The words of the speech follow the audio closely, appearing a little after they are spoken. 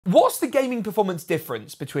What's the gaming performance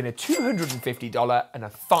difference between a $250 and a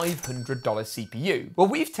 $500 CPU? Well,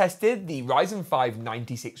 we've tested the Ryzen 5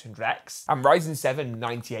 9600X and Ryzen 7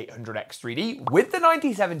 9800X 3D with the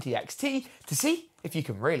 9070 XT to see if you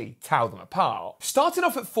can really tell them apart. Starting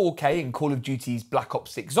off at 4K in Call of Duty's Black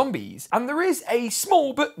Ops 6 Zombies, and there is a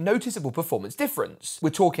small but noticeable performance difference. We're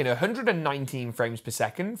talking 119 frames per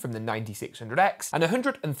second from the 9600X and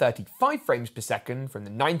 135 frames per second from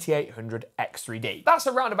the 9800X 3D. That's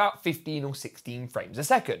around about 15 or 16 frames a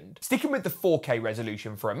second. Sticking with the 4K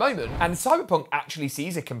resolution for a moment, and Cyberpunk actually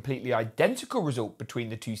sees a completely identical result between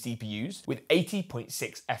the two CPUs with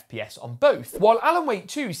 80.6 FPS on both, while Alan Wake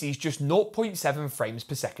 2 sees just 0.7 frames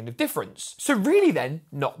per second of difference. So really then,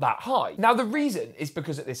 not that high. Now the reason is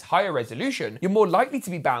because at this higher resolution, you're more likely to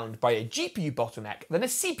be bound by a GPU bottleneck than a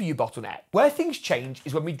CPU bottleneck. Where things change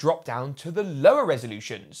is when we drop down to the lower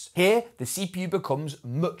resolutions. Here, the CPU becomes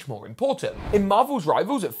much more important. In Marvel's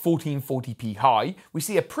Rivals at 1440p high, we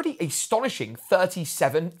see a pretty astonishing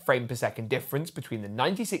 37 frame per second difference between the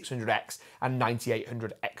 9600X and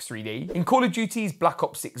 9800X 3D. In Call of Duty's Black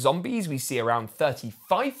Ops 6 Zombies, we see around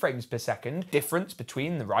 35 frames per second difference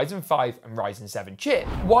between the Ryzen 5 and Ryzen 7 chip.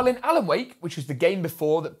 While in Alan Wake, which was the game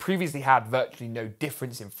before that previously had virtually no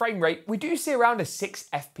difference in frame rate, we do see around a 6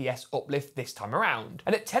 FPS uplift this time around.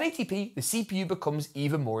 And at 1080p, the CPU becomes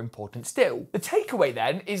even more important still. The takeaway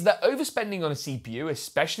then is that overspending on a CPU,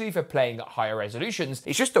 especially for playing at higher resolutions,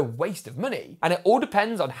 is just a waste of money. And it all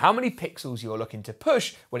depends on how many pixels you're looking to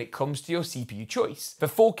push when it comes to your CPU choice. For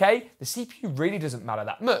 4K, the CPU really doesn't matter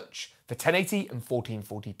that much. For 1080 and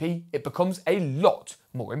 1440p, it becomes a lot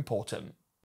more important.